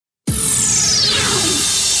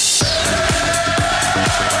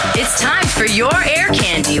for your Air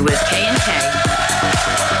Candy with K&K.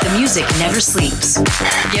 The music never sleeps.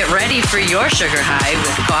 Get ready for your sugar high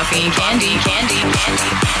with coffee and candy.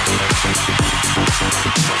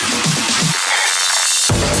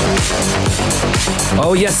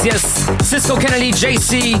 Oh, yes. Cisco Kennedy,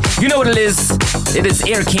 JC. You know what it is. It is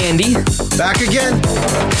Air Candy. Back again.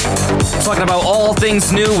 Talking about all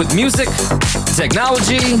things new with music,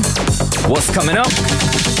 technology, what's coming up.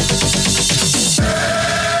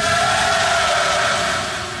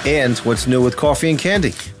 And what's new with coffee and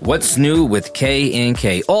candy. What's new with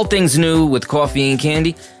K&K. All things new with coffee and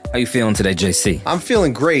candy. How you feeling today, JC? I'm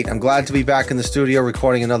feeling great. I'm glad to be back in the studio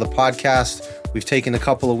recording another podcast. We've taken a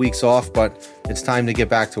couple of weeks off, but it's time to get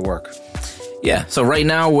back to work. Yeah, so right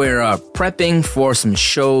now we're prepping for some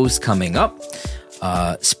shows coming up.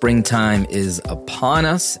 Springtime is upon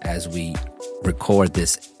us as we record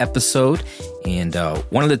this episode. And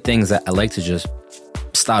one of the things that I like to just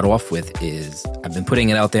start off with is, I've been putting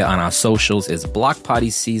it out there on our socials, is block party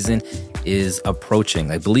season is approaching.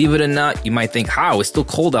 Like, believe it or not, you might think, how? It's still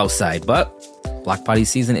cold outside, but block party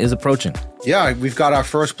season is approaching. Yeah, we've got our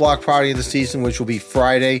first block party of the season, which will be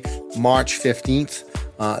Friday, March 15th.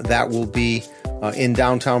 That will be in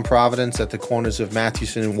downtown Providence at the corners of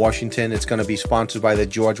Mathewson and Washington. It's going to be sponsored by the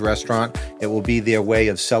George Restaurant. It will be their way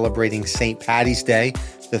of celebrating St. Patty's Day.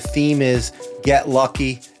 The theme is Get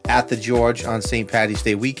Lucky at the George on St. Patty's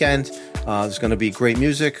Day weekend. There's going to be great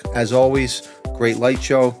music, as always, great light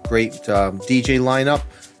show, great DJ lineup.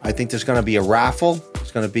 I think there's going to be a raffle.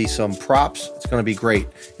 There's going to be some props. It's going to be great.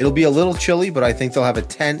 It'll be a little chilly, but I think they'll have a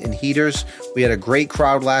tent and heaters. We had a great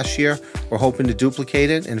crowd last year. We're hoping to duplicate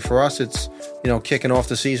it. And for us, it's, kicking off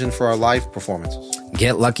the season for our live performances.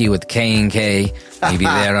 Get lucky with K&K. Maybe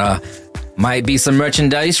there might be some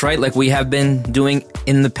merchandise, right? Like we have been doing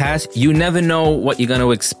in the past. You never know what you're going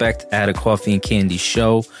to expect at a coffee and candy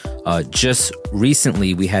show. Just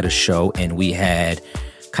recently, we had a show and we had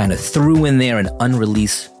kind of threw in there an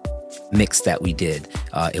unreleased mix that we did.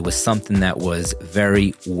 It was something that was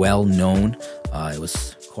very well known. It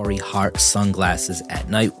was Corey Hart, Sunglasses at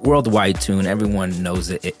Night, worldwide tune. Everyone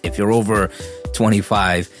knows it. If you're over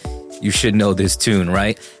 25, you should know this tune,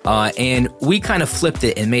 right? And we kind of flipped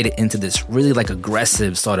it and made it into this really like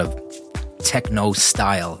aggressive sort of techno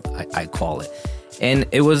style, I call it. And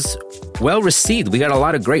it was well received. We got a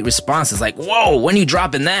lot of great responses like, whoa, when are you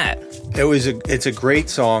dropping that? It's a great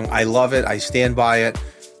song. I love it. I stand by it.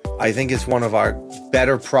 I think it's one of our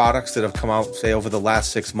better products that have come out, say, over the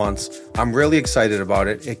last 6 months. I'm really excited about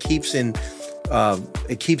it. It keeps in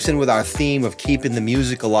with our theme of keeping the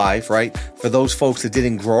music alive, right? For those folks that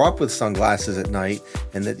didn't grow up with Sunglasses at Night,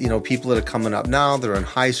 and that, people that are coming up now, they're in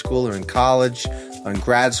high school or in college, or in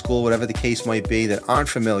grad school, whatever the case might be, that aren't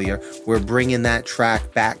familiar, we're bringing that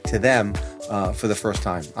track back to them for the first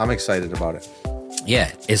time. I'm excited about it.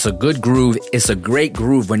 Yeah, it's a good groove. It's a great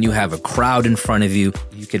groove when you have a crowd in front of you.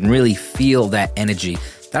 You can really feel that energy.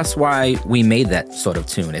 That's why we made that sort of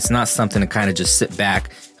tune. It's not something to kind of just sit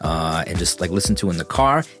back and just like listen to in the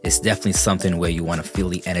car. It's definitely something where you want to feel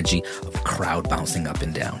the energy of a crowd bouncing up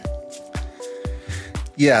and down.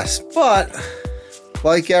 Yes, but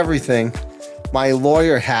like everything, my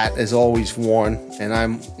lawyer hat is always worn, and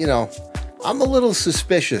I'm a little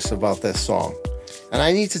suspicious about this song, and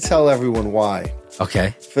I need to tell everyone why.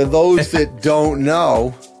 Okay. For those that don't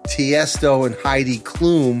know, Tiesto and Heidi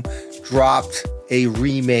Klum dropped a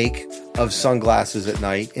remake of Sunglasses at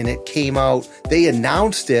Night, and it came out, they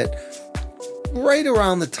announced it right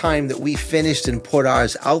around the time that we finished and put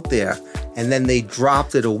ours out there, and then they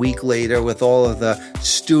dropped it a week later with all of the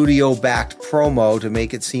studio-backed promo to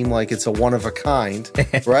make it seem like it's a one-of-a-kind,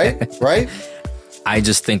 right? I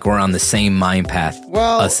just think we're on the same mind path,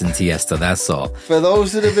 us and Tiesto, that's all. For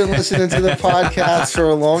those that have been listening to the podcast for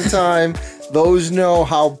a long time, those know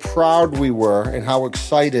how proud we were and how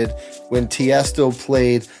excited when Tiesto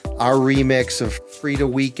played our remix of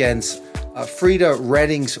Frida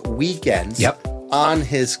Redding's Weekends on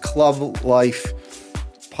his Club Life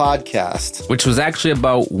podcast. Which was actually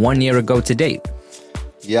about 1 year ago to date.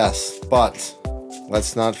 Yes, but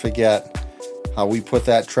let's not forget how we put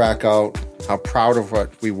that track out, how proud of what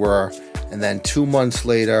we were. And then 2 months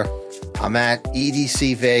later, I'm at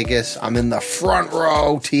EDC Vegas. I'm in the front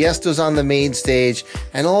row. Tiesto's on the main stage.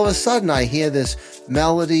 And all of a sudden, I hear this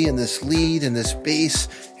melody and this lead and this bass.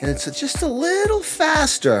 And it's just a little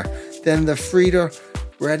faster than the Frida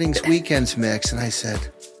Redding's Weekends mix. And I said,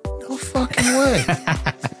 no fucking way.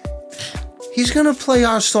 He's going to play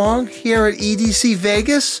our song here at EDC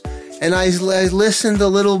Vegas? And I listened a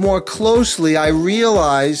little more closely. I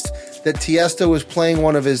realized that Tiesto was playing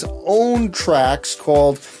one of his own tracks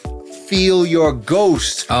called Feel Your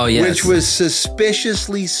Ghost, Oh, yes. which was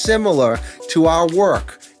suspiciously similar to our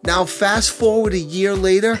work. Now, fast forward a year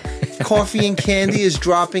later, Coffee and Candy is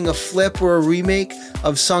dropping a flip or a remake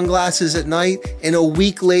of Sunglasses at Night, and a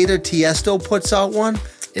week later, Tiesto puts out one.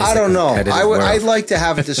 It's I don't a know. competitive world. I'd like to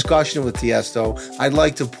have a discussion with Tiesto. I'd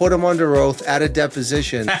like to put him under oath at a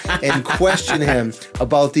deposition and question him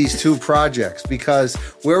about these two projects, because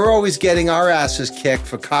we're always getting our asses kicked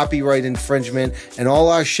for copyright infringement, and all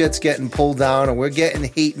our shit's getting pulled down, and we're getting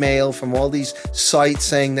hate mail from all these sites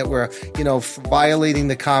saying that we're, violating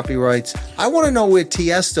the copyrights. I want to know where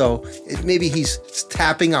Tiesto, maybe he's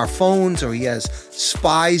tapping our phones, or he has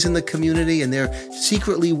spies in the community and they're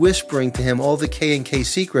secretly whispering to him all the K&K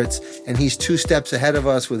secrets, and he's 2 steps ahead of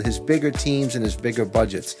us with his bigger teams and his bigger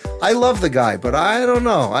budgets. I love the guy, but I don't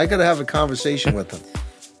know. I got to have a conversation with him.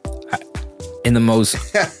 In the most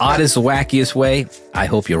oddest, wackiest way, I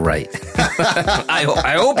hope you're right.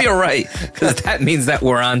 I hope you're right, because that means that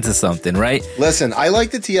we're on to something, right? Listen, I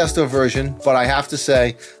like the Tiesto version, but I have to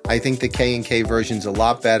say, I think the K&K version's a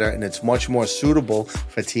lot better, and it's much more suitable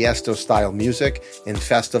for Tiesto-style music and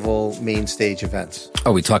festival main stage events.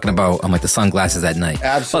 Oh, we talking about like the Sunglasses at Night?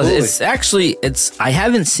 Absolutely. It's I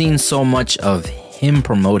haven't seen so much of him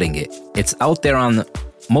promoting it. It's out there on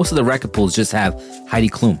most of the record pools. Just have Heidi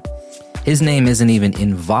Klum. His name isn't even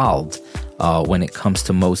involved when it comes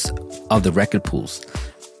to most of the record pools.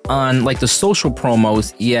 On like the social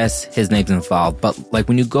promos, yes, his name's involved, but like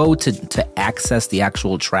when you go to access the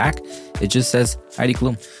actual track, it just says Heidi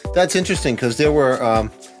Klum. That's interesting, because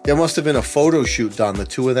there must have been a photo shoot done. The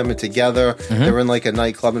two of them are together. Mm-hmm. They're in like a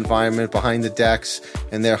nightclub environment behind the decks,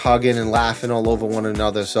 and they're hugging and laughing all over one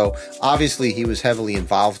another. So obviously he was heavily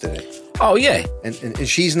involved in it. Oh, yeah. And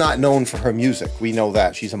she's not known for her music. We know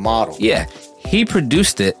that. She's a model. Yeah. He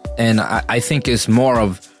produced it, and I think it's more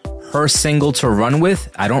of her single to run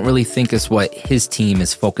with. I don't really think it's what his team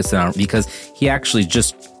is focusing on, because he actually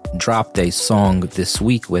just dropped a song this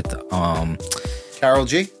week with Karol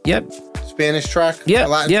G? Yep. Spanish track? Yeah,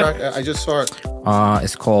 Latin yeah. track? I just saw it.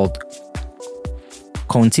 It's called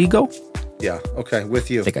Contigo. Yeah, okay,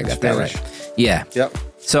 with you. I think I got Spanish. that right. Yeah. Yep.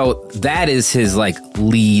 So that is his like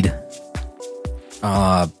lead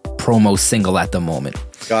promo single at the moment.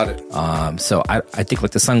 Got it. So I think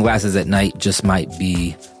like the Sunglasses at Night just might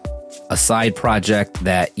be a side project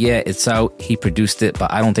that, yeah, it's out. He produced it,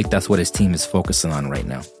 but I don't think that's what his team is focusing on right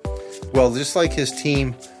now. Well, just like his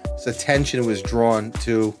team's attention was drawn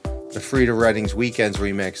to the Frida Redding's Weekends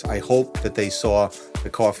remix, I hope that they saw the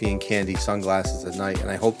Coffee and Candy Sunglasses at Night, and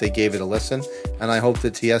I hope they gave it a listen, and I hope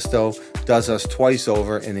that Tiesto does us twice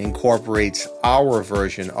over and incorporates our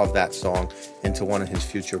version of that song into one of his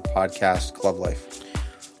future podcasts, Club Life.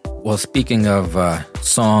 Well, speaking of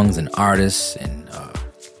songs and artists and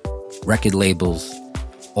record labels,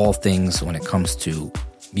 all things when it comes to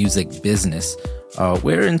music business,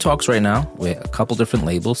 we're in talks right now with a couple different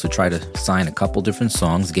labels to try to sign a couple different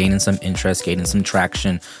songs, gaining some interest, gaining some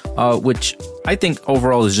traction, which I think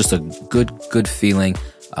overall is just a good feeling.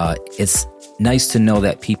 It's nice to know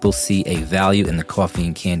that people see a value in the Coffee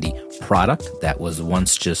and Candy product that was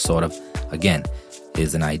once just sort of, again,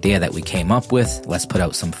 is an idea that we came up with. Let's put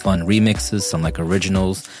out some fun remixes, some like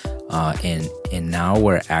originals, and now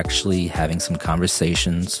we're actually having some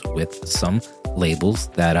conversations with some labels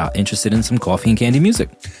that are interested in some Coffee and Candy music.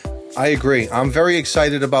 I agree. I'm very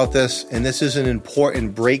excited about this, and this is an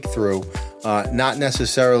important breakthrough. Not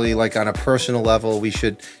necessarily like on a personal level, we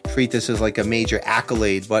should treat this as like a major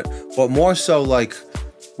accolade, but more so like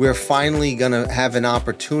we're finally going to have an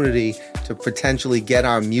opportunity to potentially get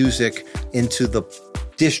our music into the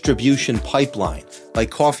distribution pipeline.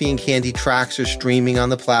 Like Coffee and Candy tracks are streaming on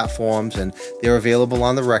the platforms and they're available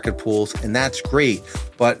on the record pools, and that's great.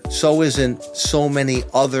 But so isn't so many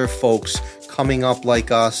other folks coming up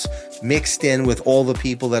like us, mixed in with all the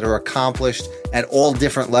people that are accomplished at all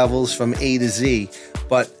different levels from A to Z.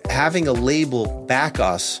 But having a label back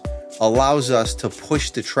us allows us to push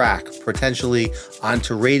the track potentially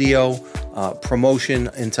onto radio, promotion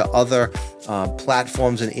into other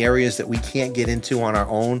platforms and areas that we can't get into on our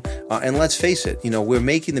own. And let's face it, we're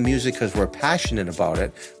making the music because we're passionate about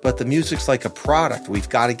it, but the music's like a product. We've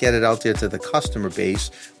got to get it out there to the customer base,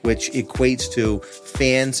 which equates to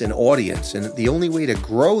fans and audience. And the only way to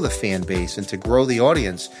grow the fan base and to grow the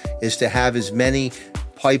audience is to have as many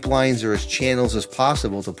pipelines or as channels as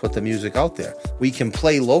possible to put the music out there. We can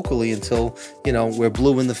play locally until, we're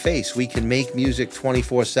blue in the face. We can make music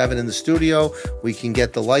 24/7 in the studio. We can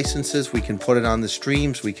get the licenses. We can put it on the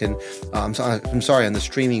streams. We can, on the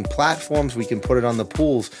streaming platforms. We can put it on the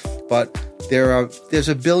pools. But there's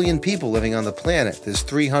a billion people living on the planet. There's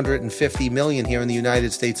 350 million here in the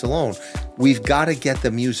United States alone. We've got to get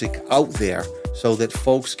the music out there so that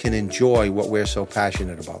folks can enjoy what we're so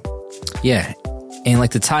passionate about. Yeah. And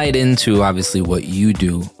like to tie it into obviously what you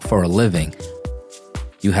do for a living,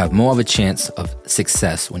 you have more of a chance of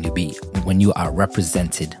success when you are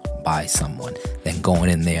represented by someone than going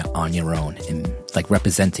in there on your own and like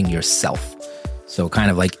representing yourself. So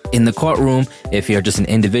kind of like in the courtroom, if you're just an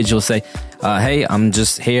individual, say, hey, I'm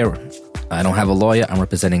just here. I don't have a lawyer. I'm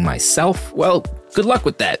representing myself. Well, good luck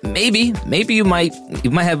with that. Maybe you might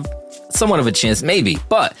have somewhat of a chance, maybe.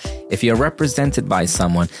 But if you're represented by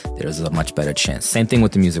someone, there's a much better chance. Same thing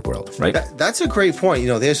with the music world, right? That's a great point.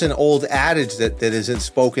 There's an old adage that isn't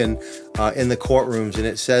spoken in the courtrooms, and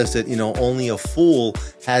it says that, only a fool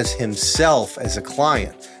has himself as a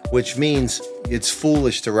client, which means it's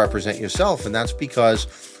foolish to represent yourself. And that's because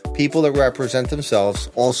people that represent themselves,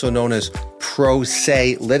 also known as pro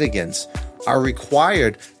se litigants, are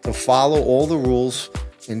required to follow all the rules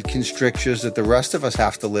and constrictions that the rest of us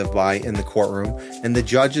have to live by in the courtroom, and the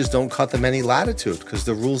judges don't cut them any latitude because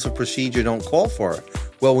the rules of procedure don't call for it.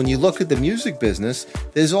 Well, when you look at the music business,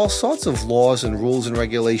 there's all sorts of laws and rules and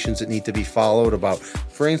regulations that need to be followed about,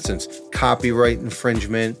 for instance, copyright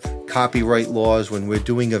infringement, copyright laws. When we're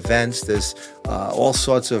doing events, there's all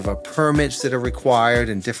sorts of permits that are required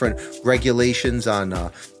and different regulations on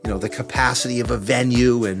the capacity of a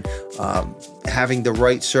venue and having the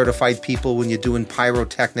right certified people when you're doing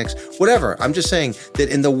pyrotechnics, whatever. I'm just saying that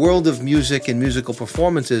in the world of music and musical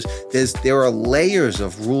performances, there are layers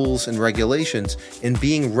of rules and regulations, and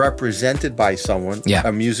being represented by someone,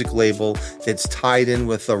 a music label that's tied in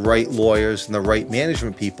with the right lawyers and the right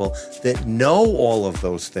management people that know all of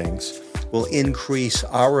those things will increase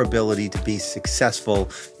our ability to be successful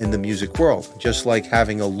in the music world. Just like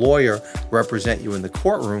having a lawyer represent you in the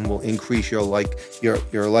courtroom will increase your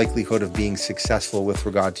likelihood of being successful with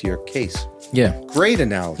regard to your case. Yeah. Great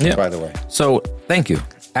analogy, by the way. So thank you.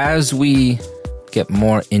 As we get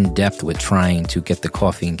more in depth with trying to get the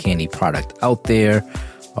Coffee and Candy product out there,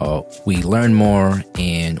 we learn more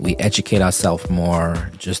and we educate ourselves more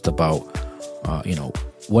just about,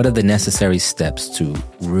 what are the necessary steps to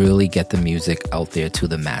really get the music out there to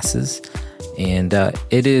the masses. And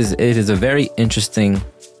it is a very interesting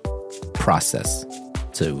process,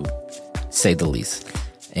 to say the least.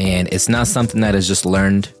 And it's not something that is just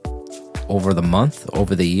learned over the month,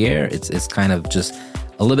 over the year. It's kind of just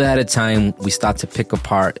a little bit at a time. We start to pick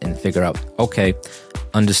apart and figure out, okay,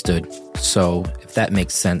 understood. So if that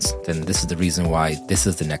makes sense, then this is the reason why this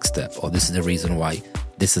is the next step, or this is the reason why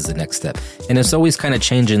this is the next step. And it's always kind of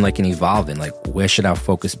changing, like, and evolving. Like, where should our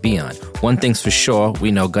focus be on? One thing's for sure,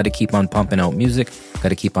 we know, got to keep on pumping out music, got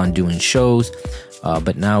to keep on doing shows.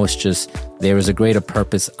 But now it's just, there is a greater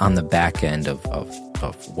purpose on the back end of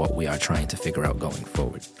what we are trying to figure out going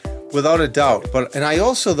forward. Without a doubt. And I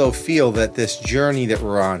also, though, feel that this journey that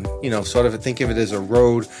we're on, sort of think of it as a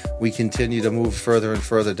road we continue to move further and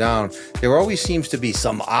further down. There always seems to be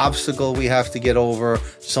some obstacle we have to get over,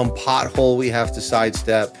 some pothole we have to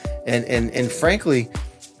sidestep. And frankly,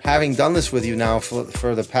 having done this with you now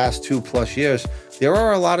for the past 2+ years, there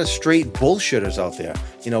are a lot of straight bullshitters out there.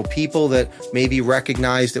 People that maybe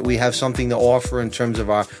recognize that we have something to offer in terms of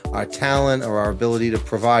our talent or our ability to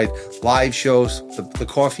provide live shows, the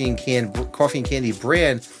Coffee and Candy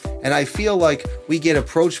brand. And I feel like we get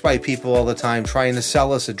approached by people all the time trying to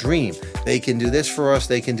sell us a dream. They can do this for us,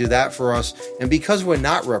 they can do that for us. And because we're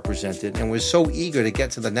not represented and we're so eager to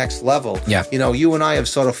get to the next level, you and I have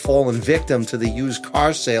sort of fallen victim to the used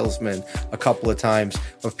car salesman a couple of times,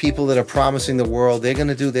 of people that are promising the world, they're going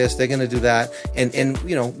to do this, they're going to do that. And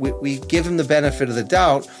we give them the benefit of the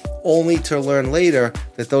doubt, only to learn later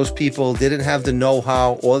that those people didn't have the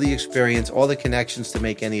know-how or the experience or the connections to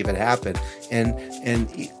make any of it happen. And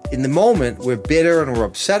in the moment, we're bitter and we're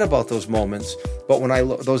upset about those moments, but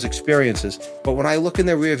those experiences. But when I look in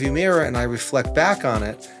the rearview mirror and I reflect back on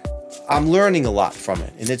it, I'm learning a lot from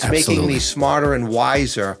it. And it's making me smarter and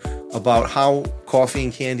wiser about how Coffee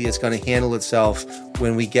and Candy is going to handle itself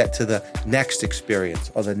when we get to the next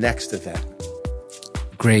experience or the next event.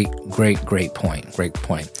 Great point. Great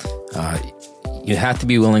point. You have to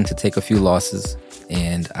be willing to take a few losses,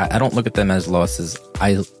 and I don't look at them as losses.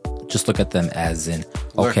 I just look at them as in,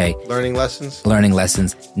 okay, learning lessons.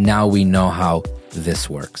 Now we know how this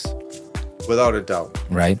works. Without a doubt.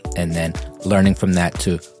 Right? And then learning from that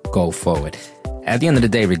to go forward. At the end of the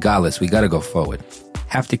day, regardless, we got to go forward.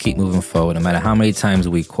 Have to keep moving forward, no matter how many times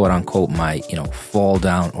we quote unquote might, fall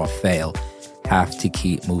down or fail. Have to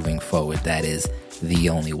keep moving forward. That is the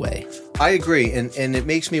only way. I agree. And it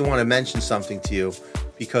makes me want to mention something to you,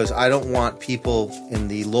 because I don't want people in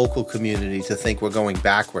the local community to think we're going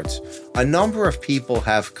backwards. A number of people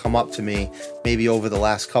have come up to me maybe over the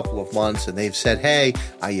last couple of months, and they've said, hey,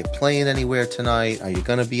 are you playing anywhere tonight? Are you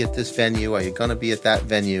going to be at this venue? Are you going to be at that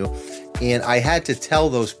venue? And I had to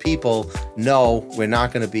tell those people, no, we're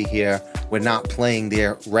not going to be here. We're not playing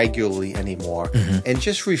there regularly anymore. And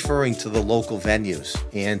just referring to the local venues.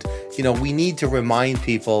 And, we need to remind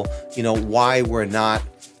people, why we're not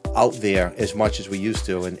out there as much as we used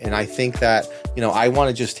to. And I think that, I want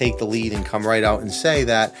to just take the lead and come right out and say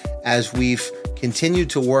that as we've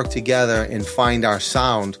continued to work together and find our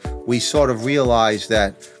sound, we sort of realize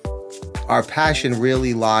that our passion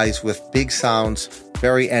really lies with big sounds,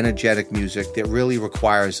 very energetic music that really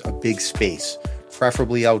requires a big space,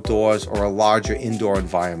 preferably outdoors or a larger indoor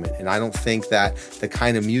environment. And I don't think that the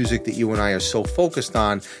kind of music that you and I are so focused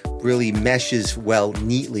on really meshes well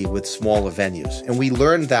neatly with smaller venues. And we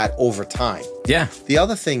learned that over time. Yeah. The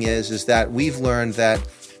other thing is that we've learned that,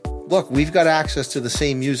 look, we've got access to the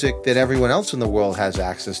same music that everyone else in the world has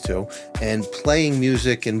access to. And playing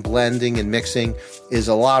music and blending and mixing is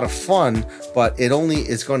a lot of fun, but it only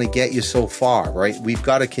is going to get you so far, right? We've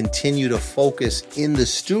got to continue to focus in the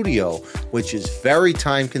studio, which is very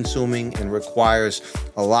time consuming and requires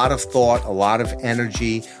a lot of thought, a lot of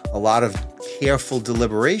energy, a lot of careful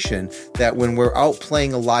deliberation, that when we're out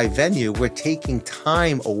playing a live venue, we're taking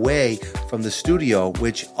time away from the studio,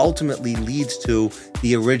 which ultimately leads to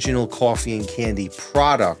the original Coffee and Candy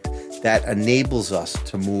product that enables us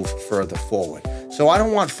to move further forward. So I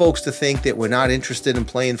don't want folks to think that we're not interested in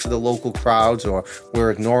playing for the local crowds, or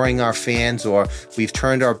we're ignoring our fans, or we've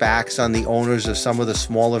turned our backs on the owners of some of the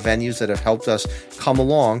smaller venues that have helped us come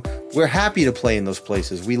along. We're happy to play in those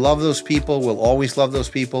places. We love those people. We'll always love those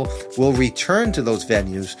people. We'll return to those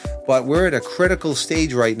venues, but we're at a critical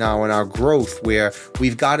stage right now in our growth where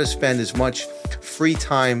we've got to spend as much free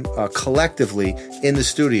time collectively in the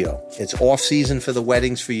studio. It's off season for the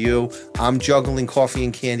weddings for you. I'm juggling Coffee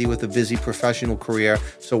and Candy with a busy professional career.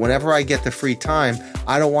 So whenever I get the free time,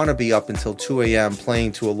 I don't want to be up until 2 a.m.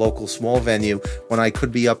 playing to a local small venue when I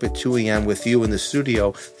could be up at 2 a.m. with you in the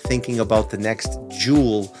studio thinking about the next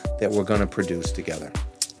jewel that we're going to produce together.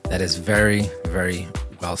 That is very, very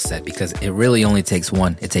well said, because it really only takes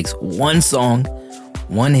one. It takes one song,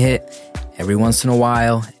 one hit. Every once in a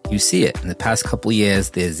while, you see it. In the past couple of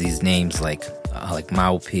years, there's these names like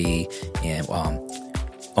Mau P and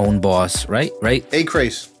Own Boss, right?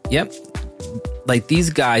 A-Craze. Yep. Like these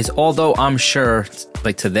guys, although I'm sure,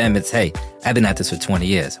 like to them, it's, hey, I've been at this for 20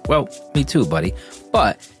 years. Well, me too, buddy.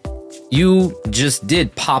 But you just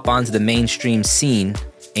did pop onto the mainstream scene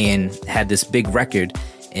and had this big record,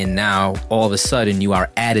 and now all of a sudden you are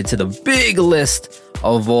added to the big list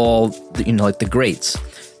of all the, like the greats.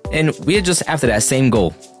 And we're just after that same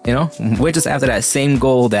goal, We're just after that same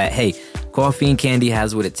goal that, hey, Coffee and Candy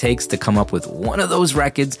has what it takes to come up with one of those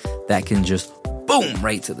records that can just boom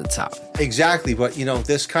right to the top. Exactly. But,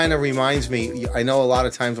 this kind of reminds me, I know a lot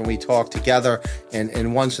of times when we talk together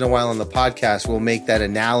and once in a while on the podcast, we'll make that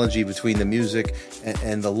analogy between the music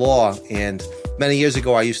and the law. And many years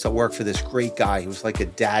ago, I used to work for this great guy who was like a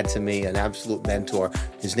dad to me, an absolute mentor.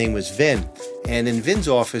 His name was Vin. And in Vin's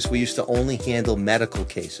office, we used to only handle medical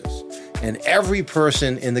cases. And every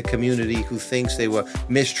person in the community who thinks they were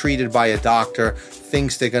mistreated by a doctor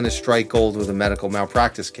thinks they're going to strike gold with a medical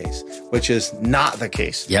malpractice case, which is not the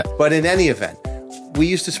case. Yep. But in any event, we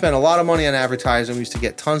used to spend a lot of money on advertising. We used to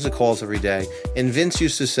get tons of calls every day. And Vince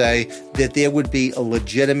used to say that there would be a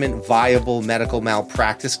legitimate, viable medical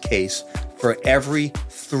malpractice case for every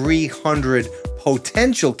 300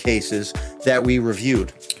 potential cases that we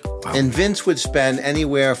reviewed. Wow. And Vince would spend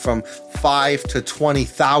anywhere from $5,000 to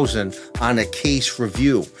 $20,000 on a case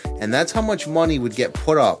review. And that's how much money would get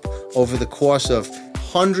put up over the course of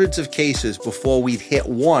hundreds of cases before we'd hit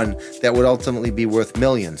one that would ultimately be worth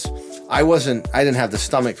millions. I didn't have the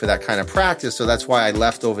stomach for that kind of practice, so that's why I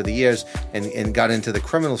left over the years and got into the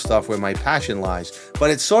criminal stuff where my passion lies.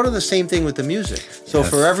 But it's sort of the same thing with the music. So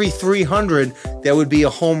For every 300, there would be a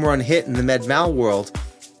home run hit in the med mal world.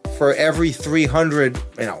 For every 300,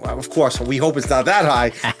 of course, we hope it's not that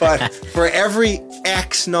high, but for every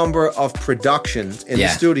X number of productions in the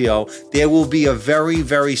studio, there will be a very,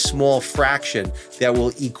 very small fraction that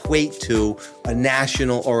will equate to a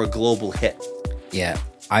national or a global hit. Yeah,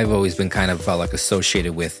 I've always been kind of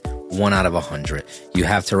associated with 1 out of 100. You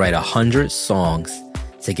have to write 100 songs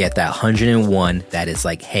to get that 101 that is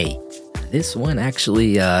like, hey, this one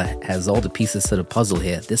actually has all the pieces to the puzzle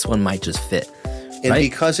here. This one might just fit. And right?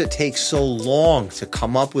 because it takes so long to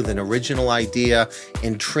come up with an original idea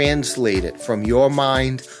and translate it from your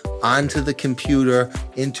mind onto the computer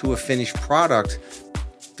into a finished product,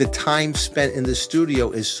 the time spent in the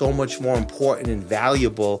studio is so much more important and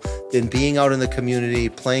valuable than being out in the community,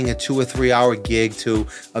 playing a 2 or 3 hour gig to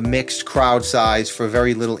a mixed crowd size for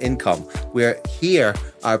very little income. Where here,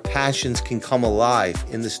 our passions can come alive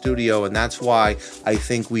in the studio, and that's why I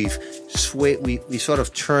think we sort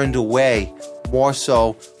of turned away more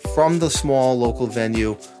so from the small local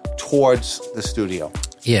venue towards the studio.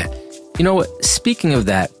 Yeah. You know what? Speaking of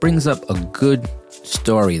that, brings up a good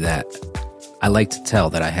story that I like to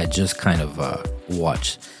tell that I had just kind of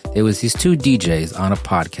watched. There was these two DJs on a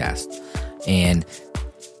podcast, and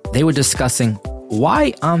they were discussing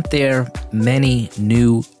why aren't there many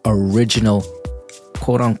new original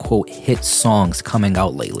quote-unquote hit songs coming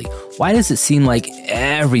out lately? Why does it seem like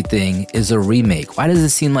everything is a remake? Why does it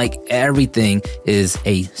seem like everything is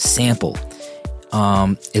a sample?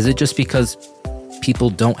 Is it just because people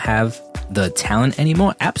don't have the talent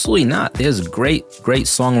anymore? Absolutely not. There's great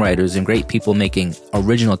songwriters and great people making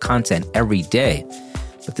original content every day.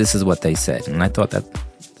 But this is what they said, and I thought that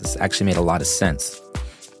this actually made a lot of sense.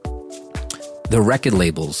 The record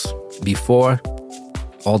labels, before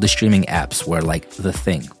all the streaming apps were like the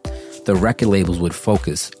thing, the record labels would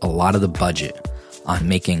focus a lot of the budget on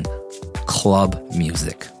making club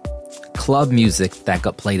music that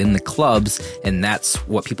got played in the clubs, and that's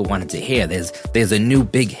what people wanted to hear. There's a new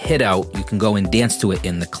big hit out, you can go and dance to it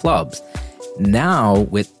in the clubs. Now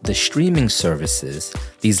with the streaming services,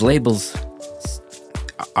 these labels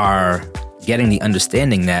are getting the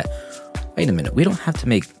understanding that, wait a minute, we don't have to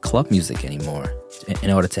make club music anymore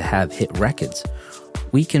in order to have hit records.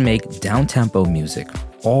 We can make down-tempo music,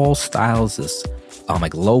 all styles,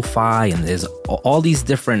 like lo-fi, and there's all these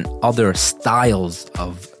different other styles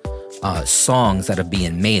of songs that are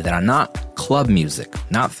being made that are not club music,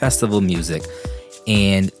 not festival music,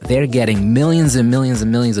 and they're getting millions and millions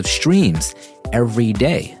and millions of streams every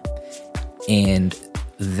day. And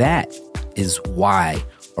that is why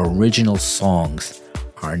original songs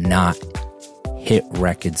are not hit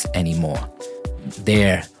records anymore.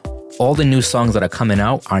 All the new songs that are coming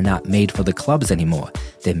out are not made for the clubs anymore.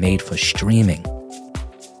 They're made for streaming.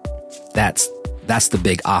 That's the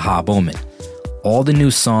big aha moment. All the new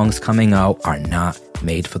songs coming out are not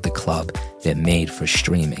made for the club. They're made for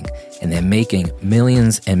streaming. And they're making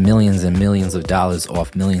millions and millions and millions of dollars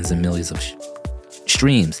off millions and millions of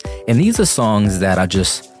streams. And these are songs that are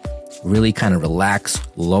just really kind of relaxed,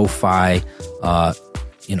 lo-fi,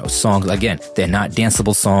 songs. Again, they're not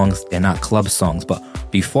danceable songs. They're not club songs. But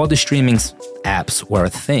before the streaming apps were a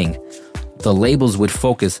thing, the labels would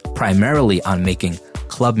focus primarily on making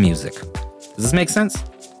club music. Does this make sense?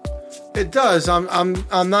 It does. I'm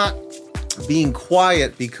not being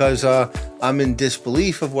quiet because I'm in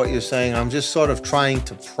disbelief of what you're saying. I'm just sort of trying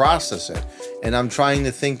to process it, and I'm trying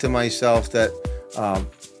to think to myself that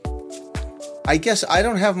I guess I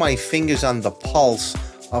don't have my fingers on the pulse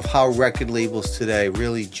of how record labels today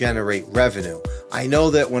really generate revenue. I know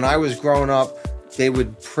that when I was growing up, they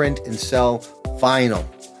would print and sell vinyl,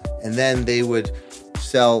 and then they would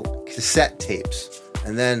sell cassette tapes,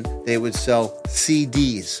 and then they would sell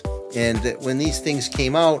CDs. And when these things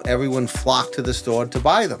came out, everyone flocked to the store to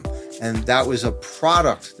buy them. And that was a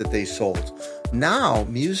product that they sold. Now,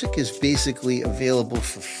 music is basically available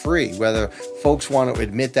for free, whether folks want to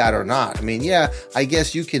admit that or not. I mean, yeah, I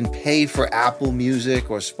guess you can pay for Apple Music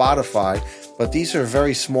or Spotify, but these are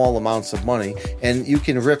very small amounts of money. And you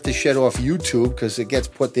can rip the shit off YouTube because it gets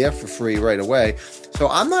put there for free right away. So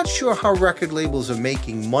I'm not sure how record labels are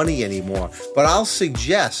making money anymore, but I'll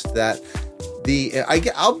suggest that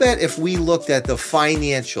I'll bet if we looked at the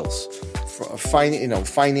financials,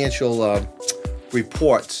 financial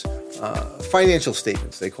reports, financial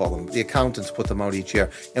statements, they call them. The accountants put them out each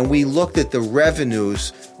year. And we looked at the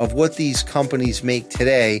revenues of what these companies make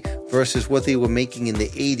today versus what they were making in the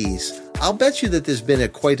 80s. I'll bet you that there's been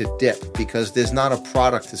quite a dip because there's not a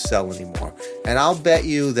product to sell anymore. And I'll bet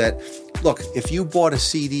you that, look, if you bought a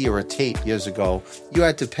CD or a tape years ago, you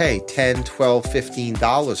had to pay $10, $12,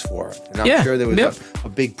 $15 for it. And I'm sure there was a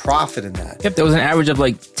big profit in that. Yep, there was an average of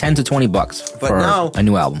like $10 to $20 for now, a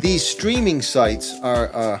new album. These streaming sites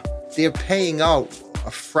are they're paying out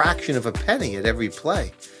a fraction of a penny at every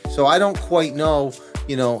play. So I don't quite know,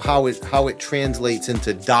 how it translates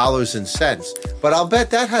into dollars and cents. But I'll bet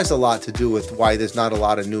that has a lot to do with why there's not a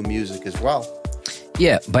lot of new music as well.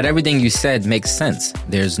 Yeah, but everything you said makes sense.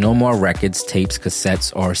 There's no more records, tapes,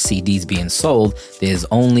 cassettes, or CDs being sold. There's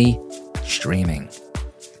only streaming.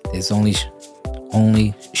 There's only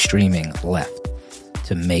streaming left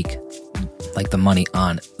to make like the money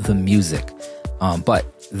on the music. But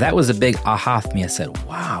that was a big aha for me. I said,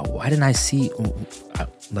 wow, why didn't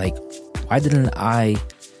I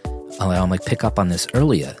pick up on this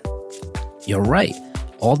earlier? You're right.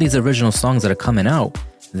 All these original songs that are coming out,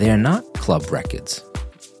 they're not club records.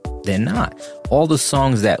 They're not. All the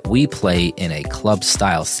songs that we play in a club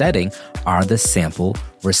style setting are the sample,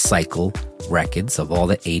 recycle records of all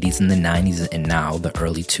the 80s and the 90s and now the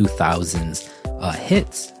early 2000s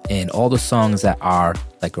hits. And all the songs that are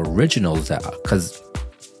like originals, because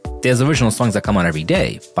there's original songs that come out every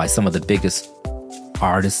day by some of the biggest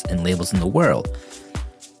artists and labels in the world.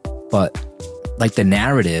 But like the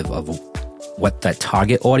narrative of what that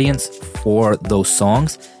target audience for those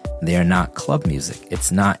songs, they're not club music.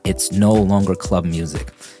 It's no longer club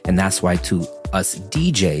music. And that's why to us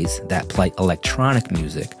DJs that play electronic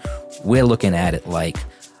music, we're looking at it like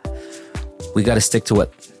we got to stick to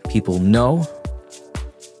what people know,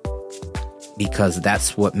 because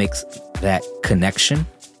that's what makes that connection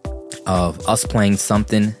of us playing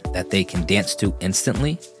something that they can dance to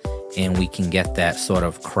instantly, and we can get that sort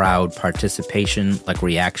of crowd participation, like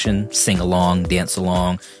reaction, sing along, dance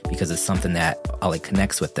along, because it's something that like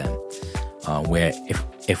connects with them. Where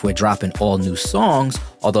if we're dropping all new songs,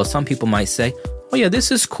 although some people might say, oh yeah,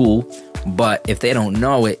 this is cool, but if they don't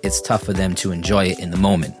know it, it's tough for them to enjoy it in the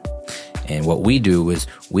moment. And what we do is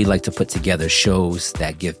we like to put together shows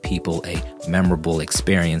that give people a memorable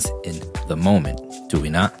experience in the moment. Do we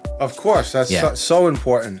not? Of course, that's so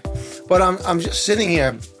important. But I'm just sitting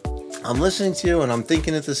here, I'm listening to you and I'm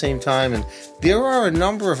thinking at the same time, and there are a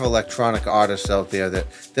number of electronic artists out there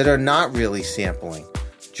that are not really sampling.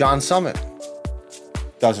 John Summit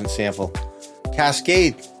doesn't sample.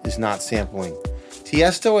 Cascade is not sampling.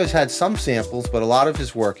 Tiesto has had some samples, but a lot of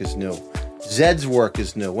his work is new. Zed's work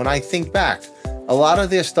is new. When I think back, a lot of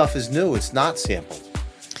their stuff is new. It's not sampled.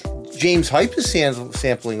 James Hype is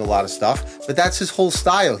sampling a lot of stuff, but that's his whole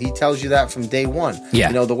style. He tells you that from day one. Yeah.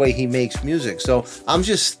 You know, the way he makes music. So I'm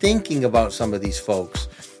just thinking about some of these folks,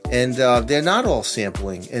 and they're not all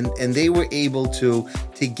sampling, and they were able to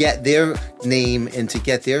get their name and to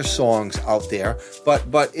get their songs out there.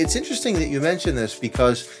 But it's interesting that you mentioned this,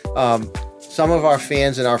 because some of our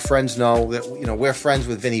fans and our friends know that, you know, we're friends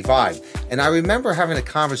with Vinny Vibe. And I remember having a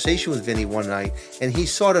conversation with Vinny one night, and he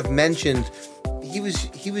sort of mentioned, he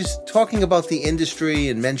was talking about the industry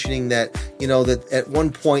and mentioning that, you know, that at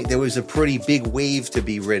one point there was a pretty big wave to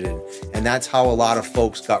be ridden. And that's how a lot of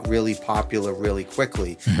folks got really popular really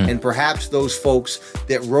quickly. Mm-hmm. And perhaps those folks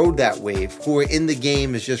that rode that wave, who were in the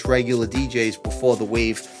game as just regular DJs before the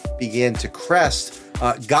wave began to crest,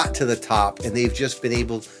 got to the top, and they've just been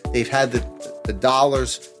able, they've had the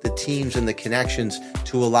dollars, the teams, and the connections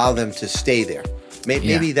to allow them to stay there.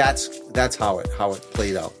 Maybe that's how it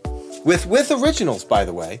played out. With originals, by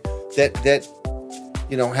the way, that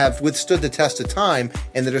you know, have withstood the test of time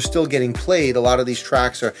and that are still getting played. A lot of these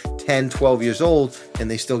tracks are 10, 12 years old,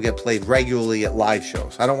 and they still get played regularly at live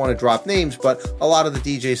shows. I don't want to drop names, but a lot of the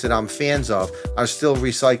DJs that I'm fans of are still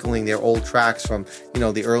recycling their old tracks from, you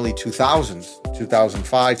know, the early 2000s,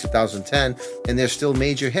 2005, 2010, and they're still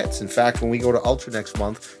major hits. In fact, when we go to Ultra next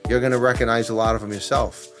month, you're going to recognize a lot of them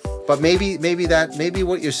yourself. But maybe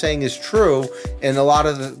what you're saying is true, and a lot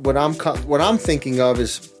of what I'm thinking of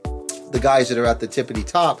is the guys that are at the tippity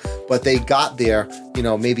top, but they got there, you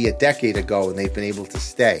know, maybe a decade ago, and they've been able to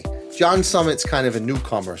stay. John Summit's kind of a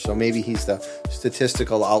newcomer, so maybe he's the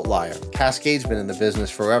statistical outlier. Cascade's been in the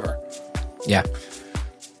business forever. Yeah.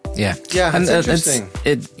 It's interesting.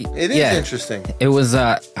 It is interesting. It was.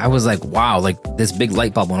 I was like, wow, like this big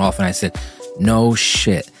light bulb went off, and I said, no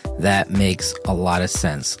shit. That makes a lot of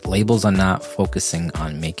sense. Labels are not focusing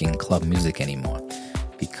on making club music anymore,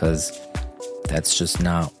 because that's just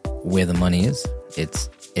not where the money is. It's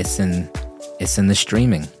in the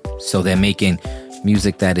streaming. So they're making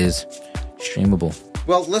music that is streamable.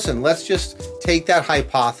 Well, listen, let's just take that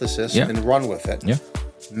hypothesis and run with it. Yeah.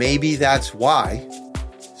 Maybe that's why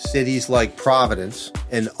cities like Providence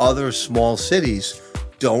and other small cities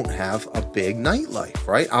don't have a big nightlife,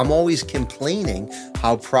 right? I'm always complaining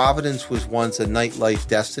how Providence was once a nightlife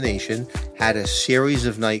destination, had a series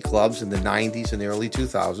of nightclubs in the 90s and the early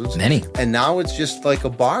 2000s. Many. And now it's just like a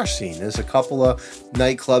bar scene. There's a couple of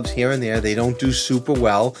nightclubs here and there. They don't do super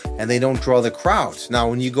well, and they don't draw the crowds. Now,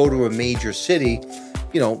 when you go to a major city,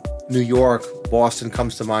 you know, New York, Boston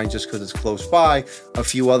comes to mind just because it's close by. A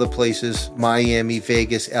few other places, Miami,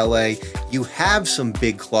 Vegas, LA. You have some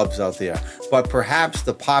big clubs out there, but perhaps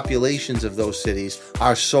the populations of those cities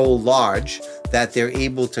are so large that they're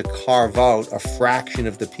able to carve out a fraction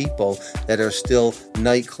of the people that are still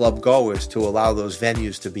nightclub goers to allow those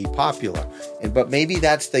venues to be popular. But maybe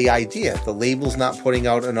that's the idea. The label's not putting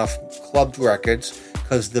out enough club records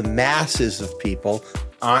because the masses of people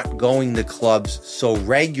aren't going to clubs so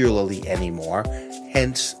regularly anymore.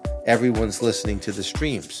 Hence, everyone's listening to the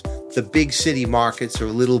streams. The big city markets are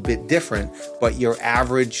a little bit different, but your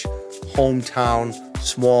average hometown,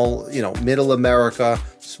 small, middle America,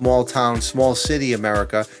 small town, small city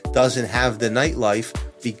America doesn't have the nightlife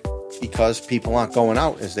because people aren't going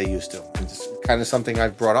out as they used to. It's kind of something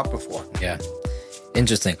I've brought up before. Yeah.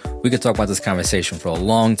 Interesting. We could talk about this conversation for a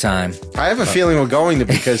long time. I have a feeling we're going to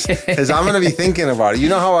because I'm going to be thinking about it. You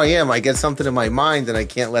know how I am. I get something in my mind and I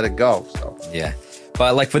can't let it go. So yeah.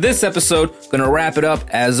 But like for this episode, going to wrap it up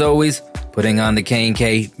as always, putting on the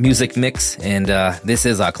K&K music mix. And this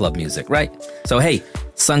is our club music, right? So, hey,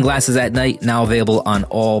 Sunglasses at Night, now available on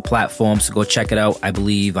all platforms. So go check it out. I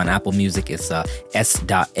believe on Apple Music, it's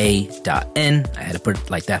S.A.N. I had to put it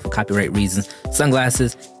like that for copyright reasons.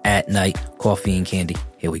 Sunglasses at Night, Coffee and Candy.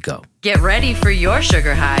 Here we go. Get ready for your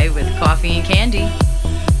sugar high with Coffee and Candy.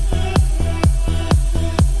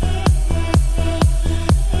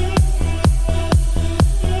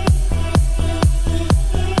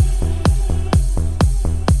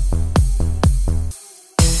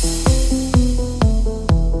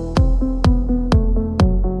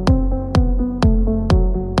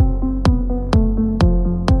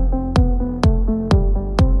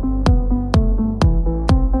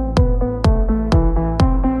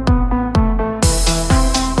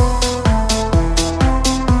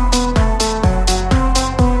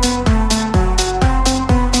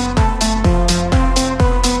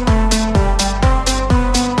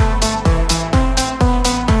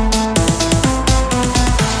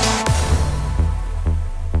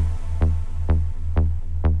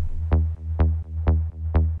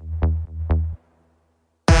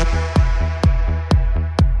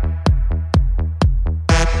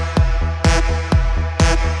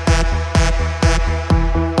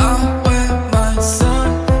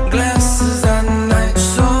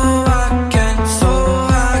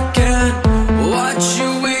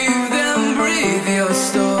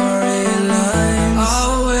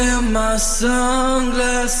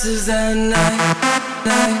 Sunglasses at night,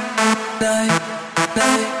 night, night,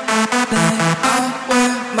 night, night. I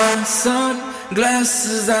wear my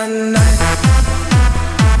sunglasses at night.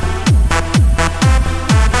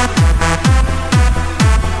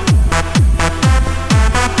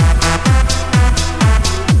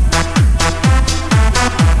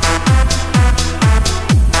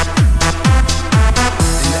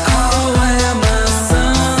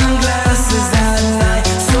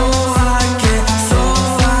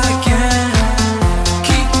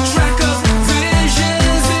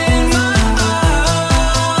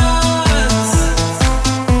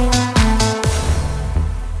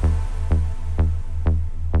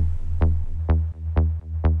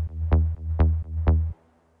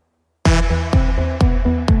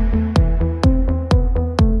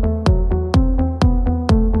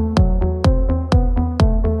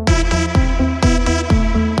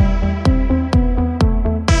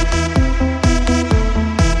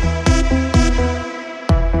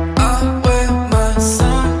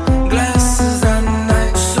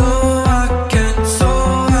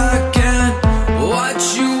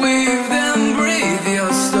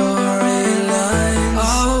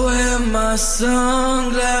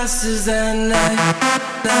 Sunglasses at night,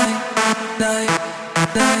 night, night,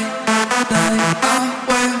 night, night. I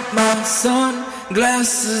wear my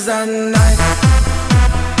sunglasses at night.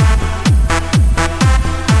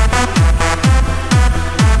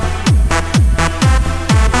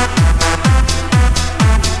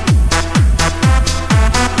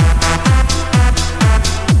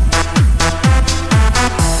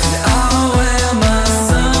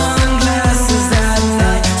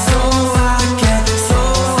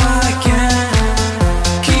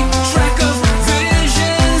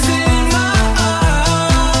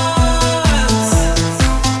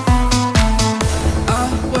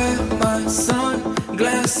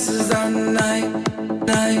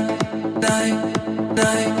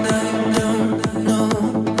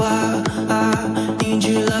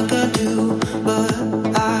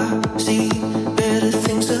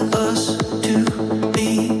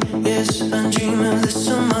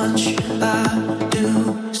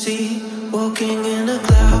 Walking in a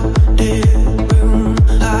clouded room,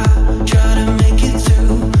 I try to make it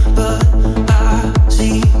through, but I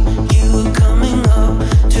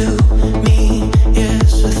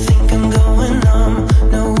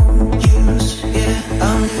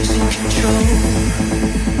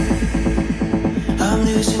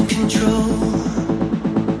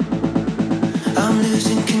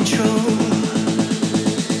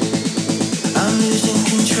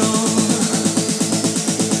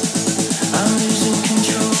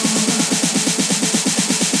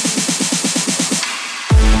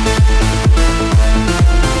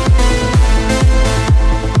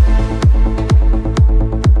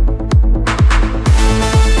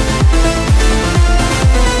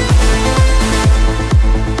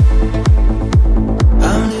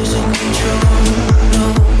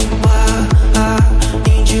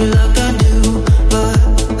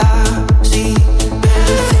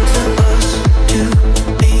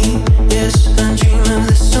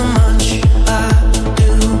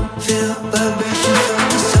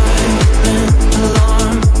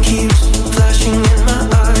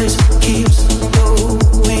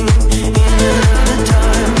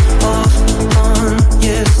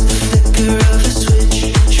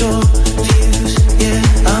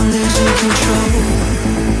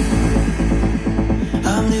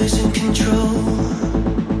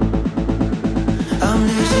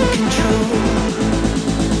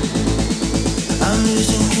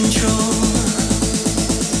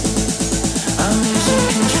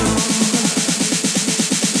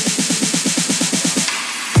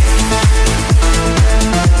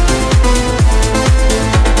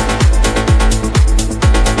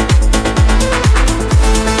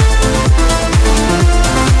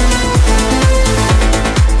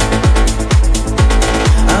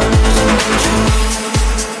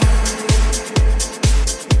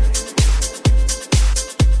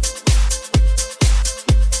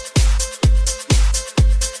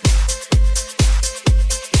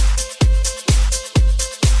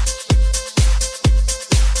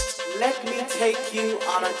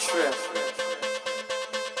trip.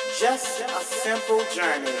 Just a simple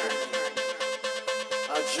journey.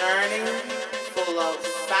 A journey full of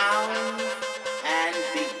sound and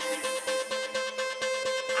beat.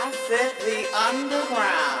 I said the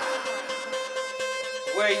underground,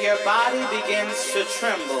 where your body begins to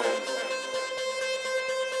tremble.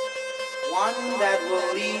 One that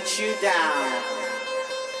will lead you down,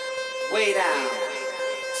 way down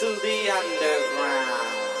to the underground.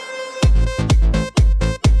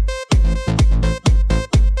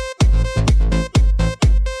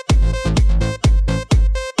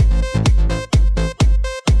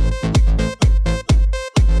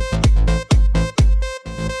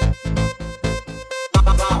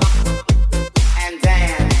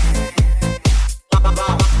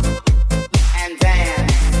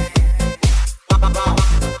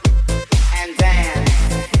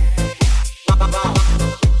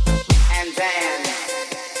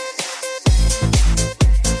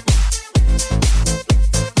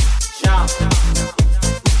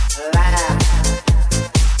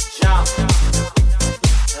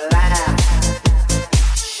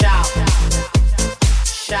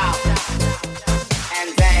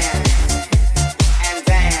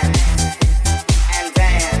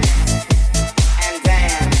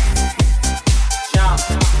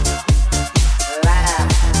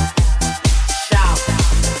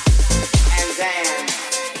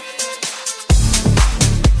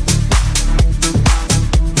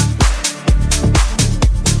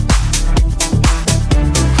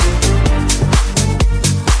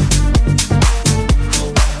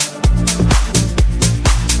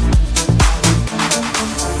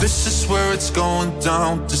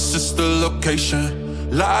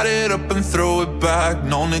 Light it up and throw it back,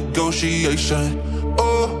 no negotiation.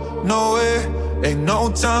 Oh, no way, ain't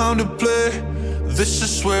no time to play. This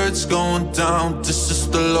is where it's going down, this is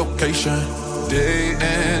the location. Day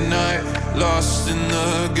and night, lost in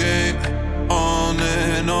the game. On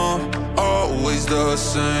and on, always the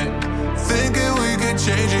same. Thinking we can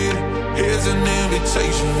change it, here's an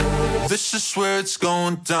invitation. This is where it's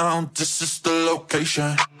going down, this is the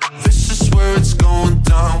location. This is where it's going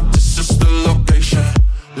down, this is the location.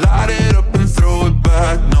 Light it up and throw it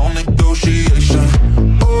back, no negotiation.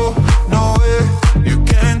 Oh, no way, you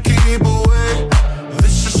can't keep away.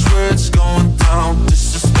 This is where it's going down,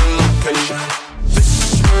 this is the location.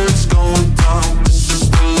 This is where it's going down, this is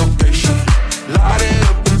the location. Light it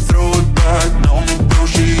up and throw it back, no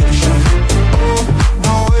negotiation. Oh,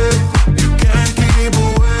 no way, you can't keep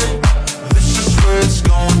away. This is where it's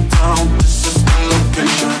going down, this is the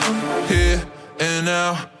location. Here and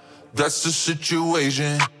now, that's the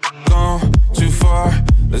situation. Gone too far,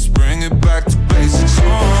 let's bring it back to basics.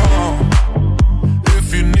 Oh,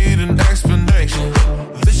 if you need an explanation,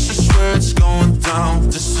 this is where it's going down,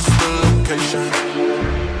 this is the location.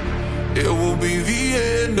 It will be the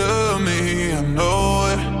end of me, I know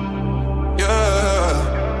it. Yeah,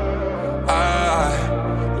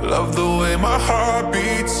 I love the way my heart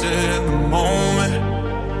beats in the moment.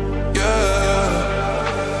 Yeah,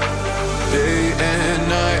 day and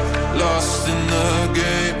night, lost in the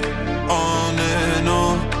game, on and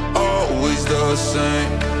on, always the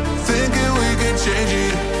same. Thinking we can change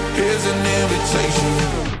it, here's an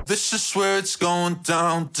invitation. This is where it's going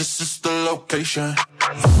down, this is the location.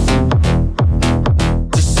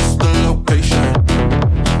 This is the location.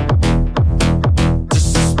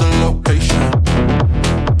 This is the location.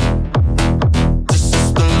 This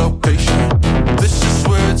is the location. This is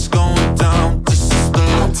where it's going down, this is the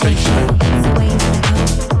location.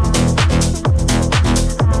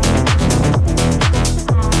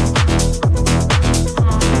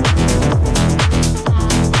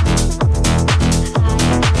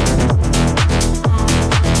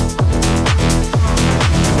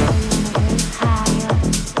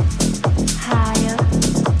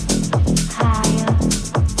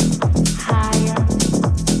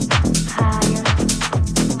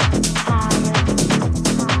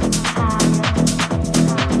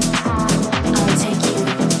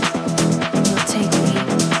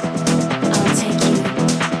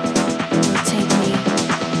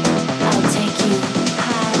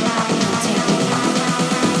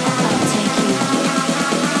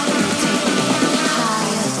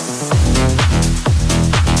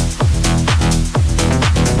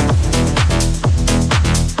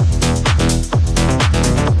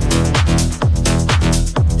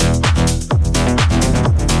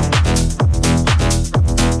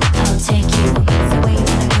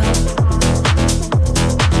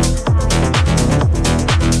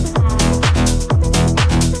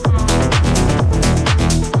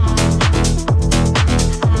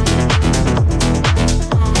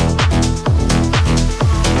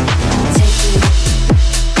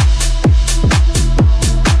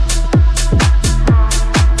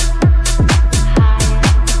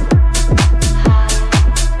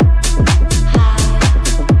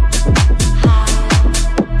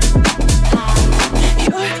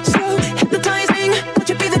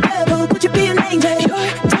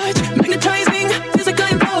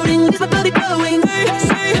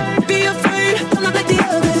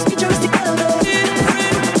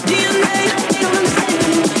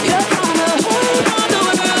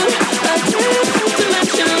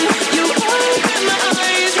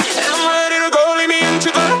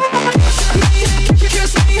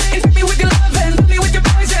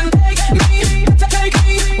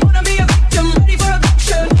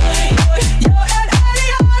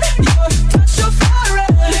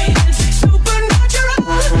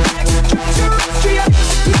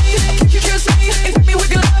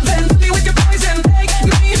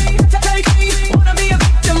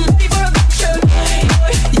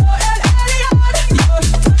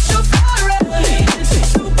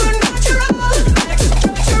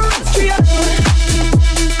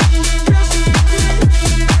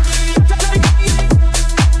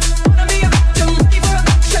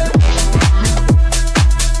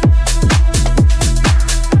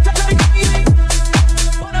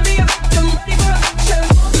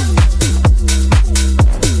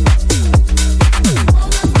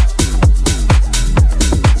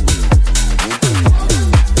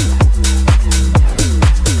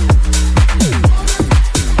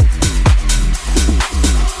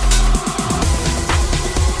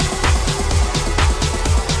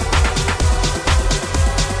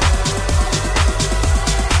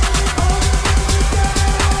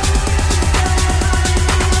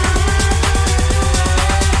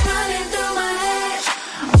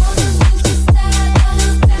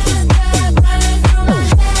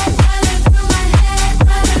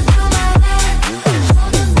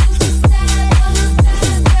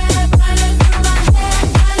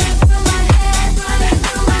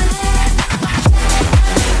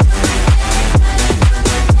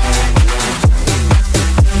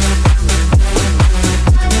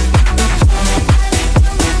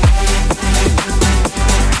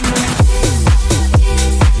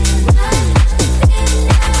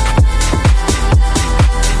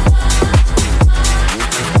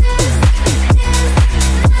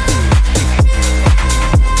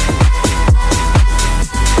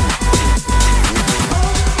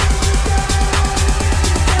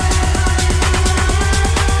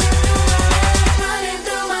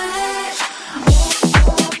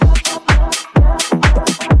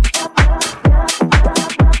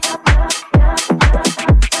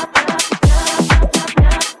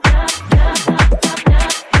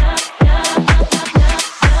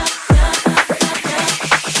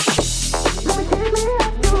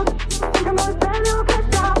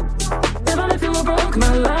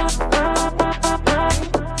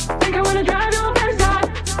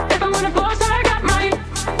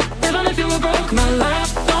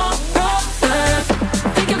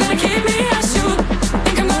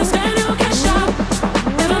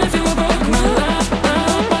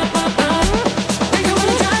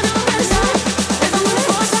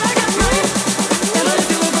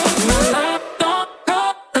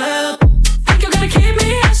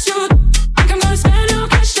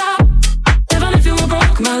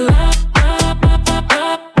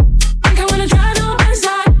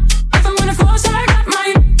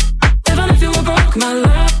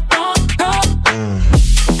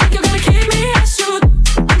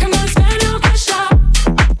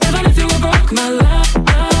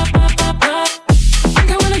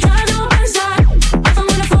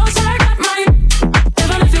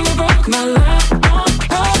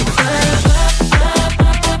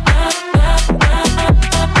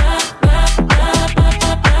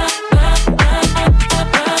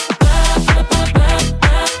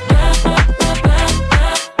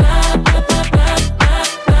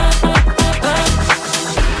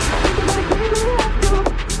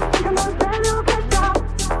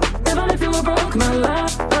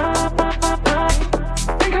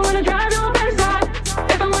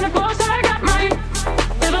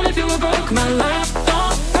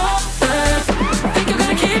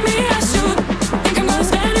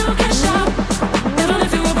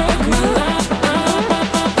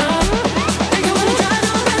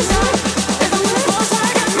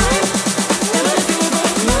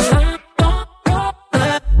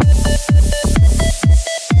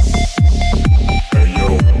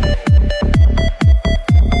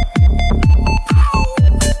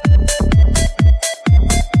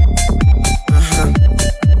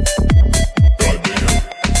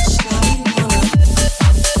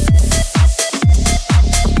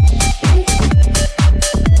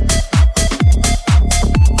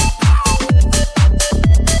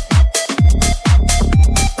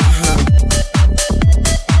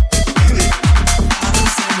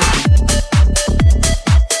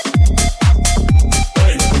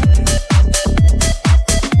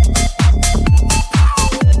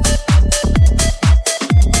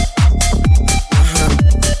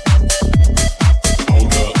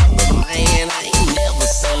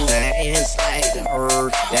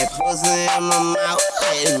 frozen in my mouth,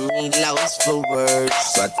 letting me lost for words.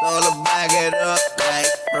 So I told her back it up like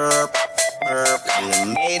burp, burp. And I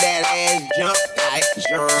made that ass jump like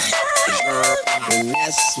jerk, jerk. And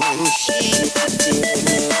that's when she did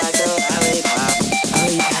me like a lollipop. Oh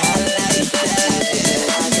yeah, I like that.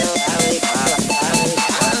 Like a lollipop.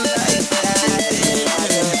 I like that.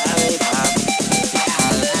 Like a lollipop.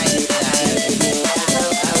 I like that. Like a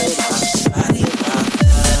lollipop.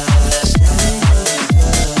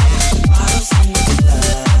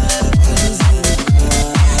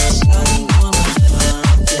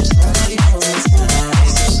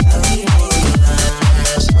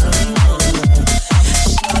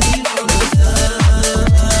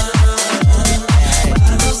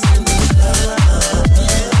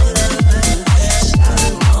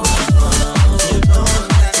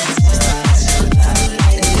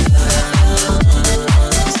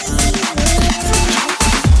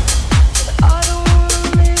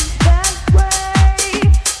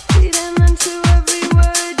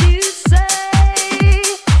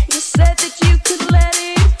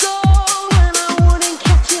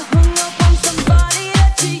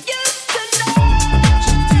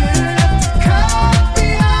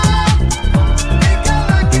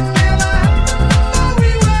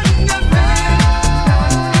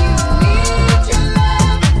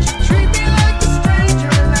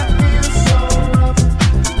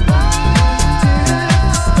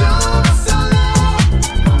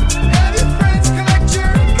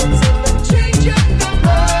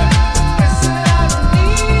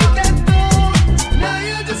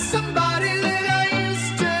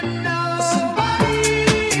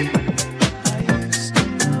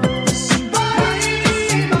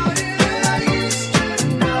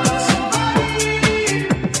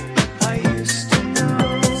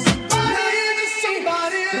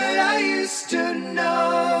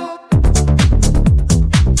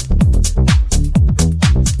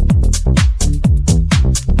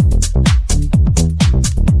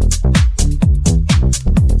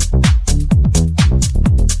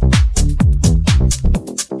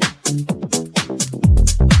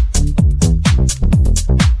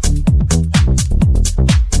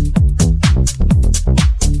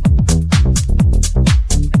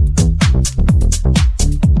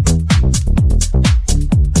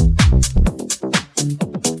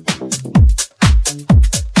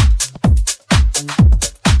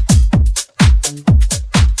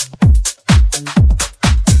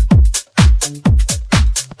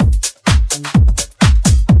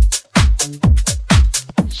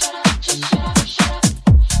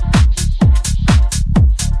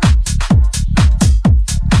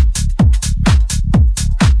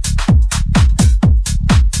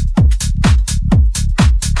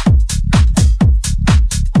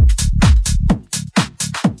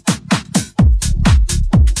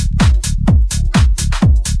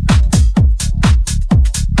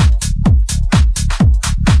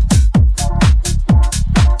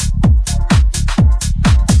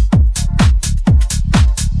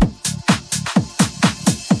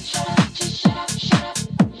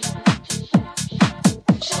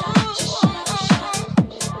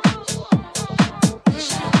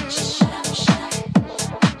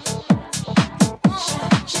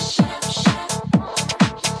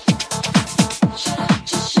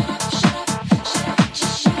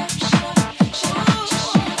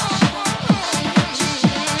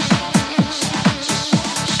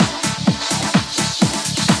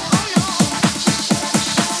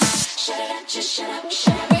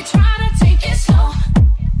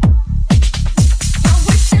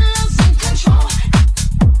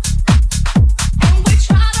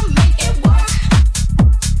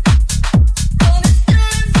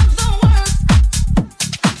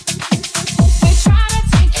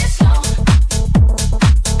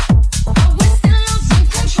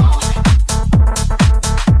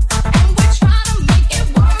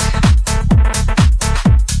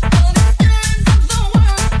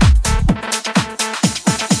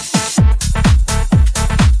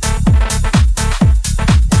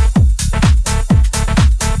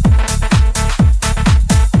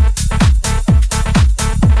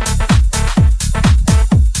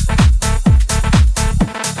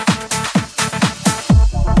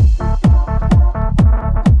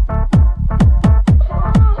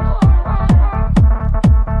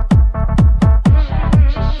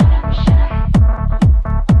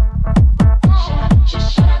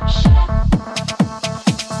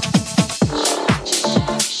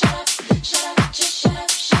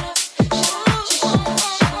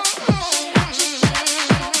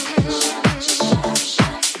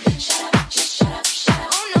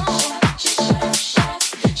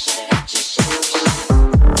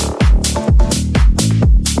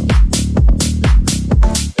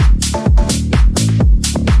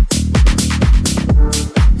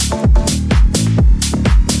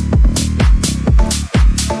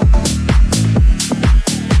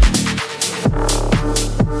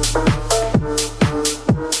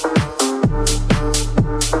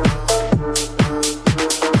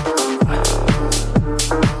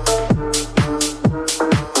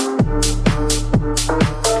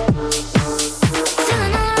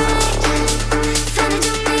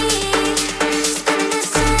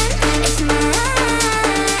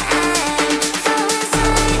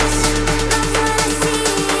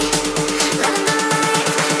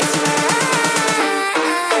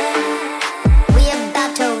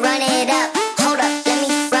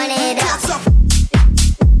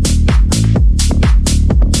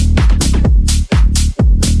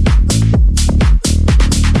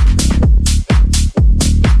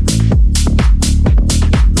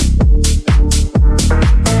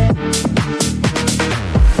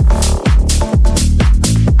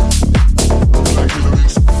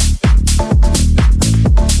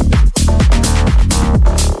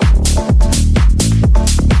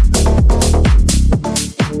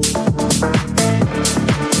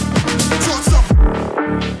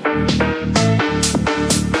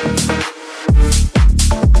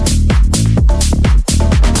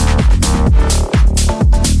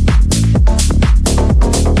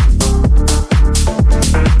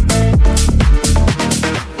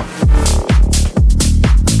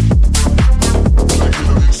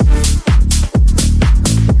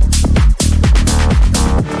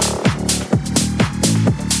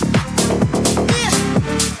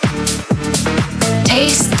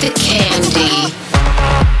 Candy.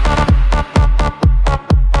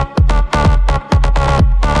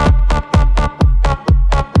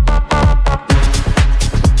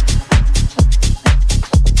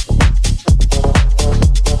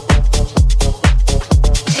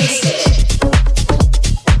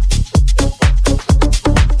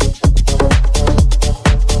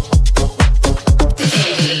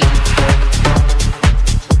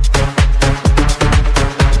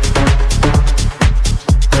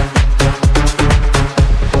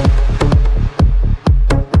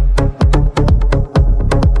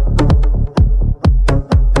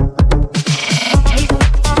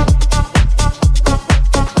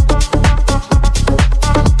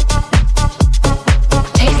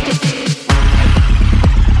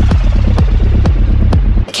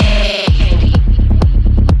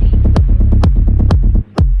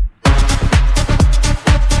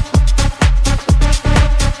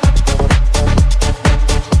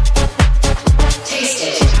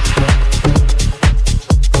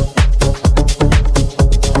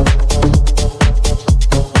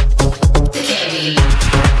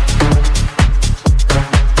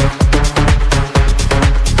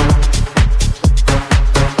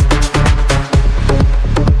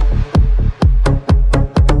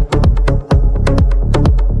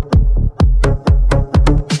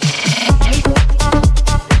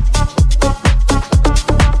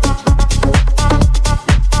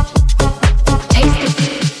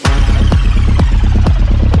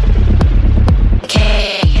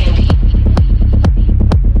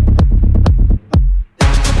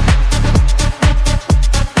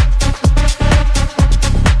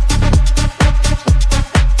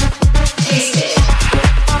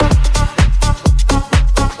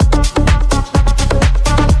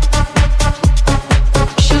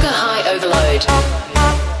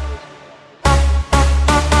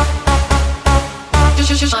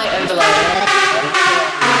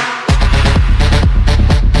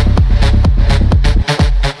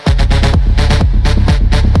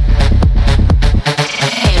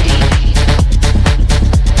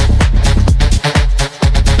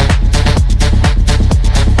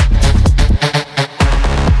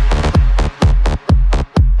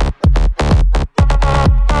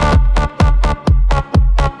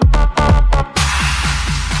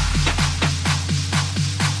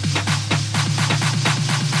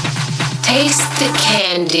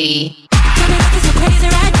 Candy.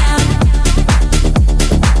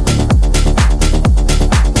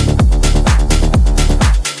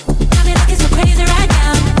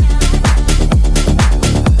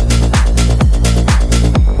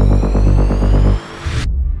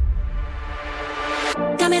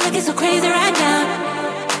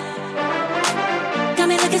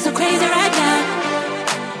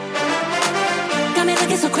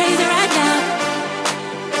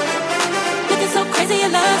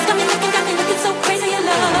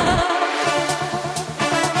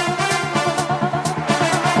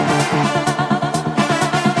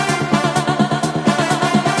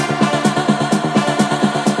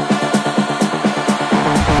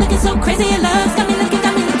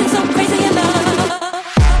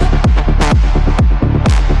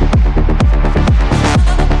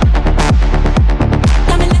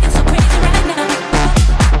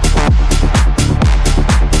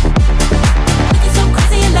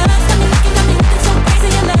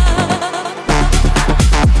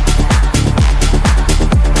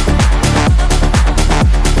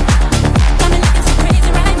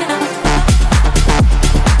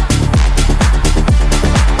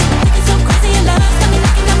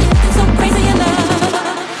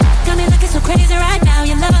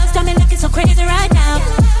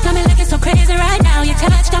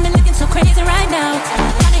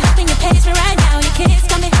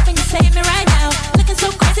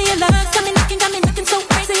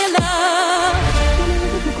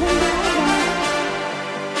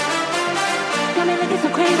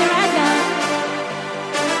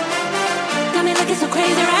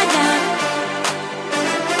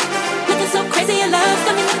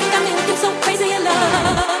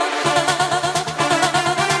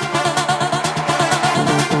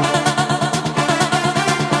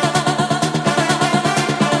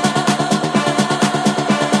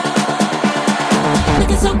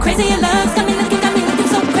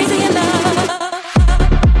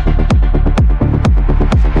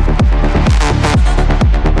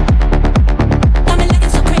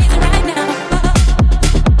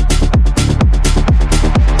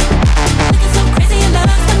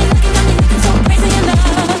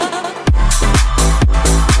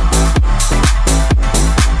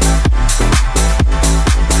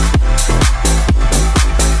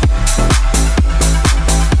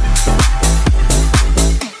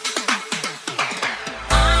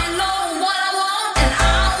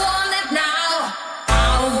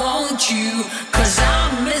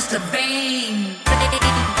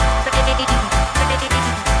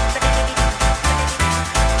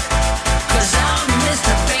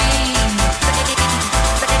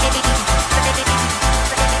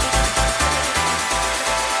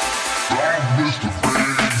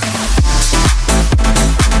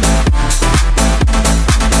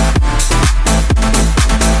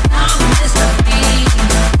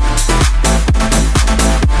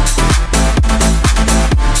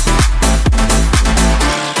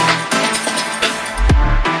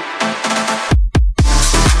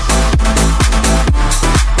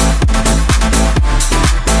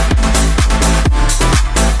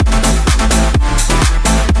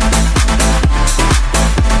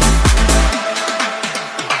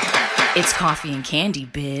 Coffee and Candy,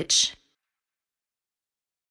 bitch.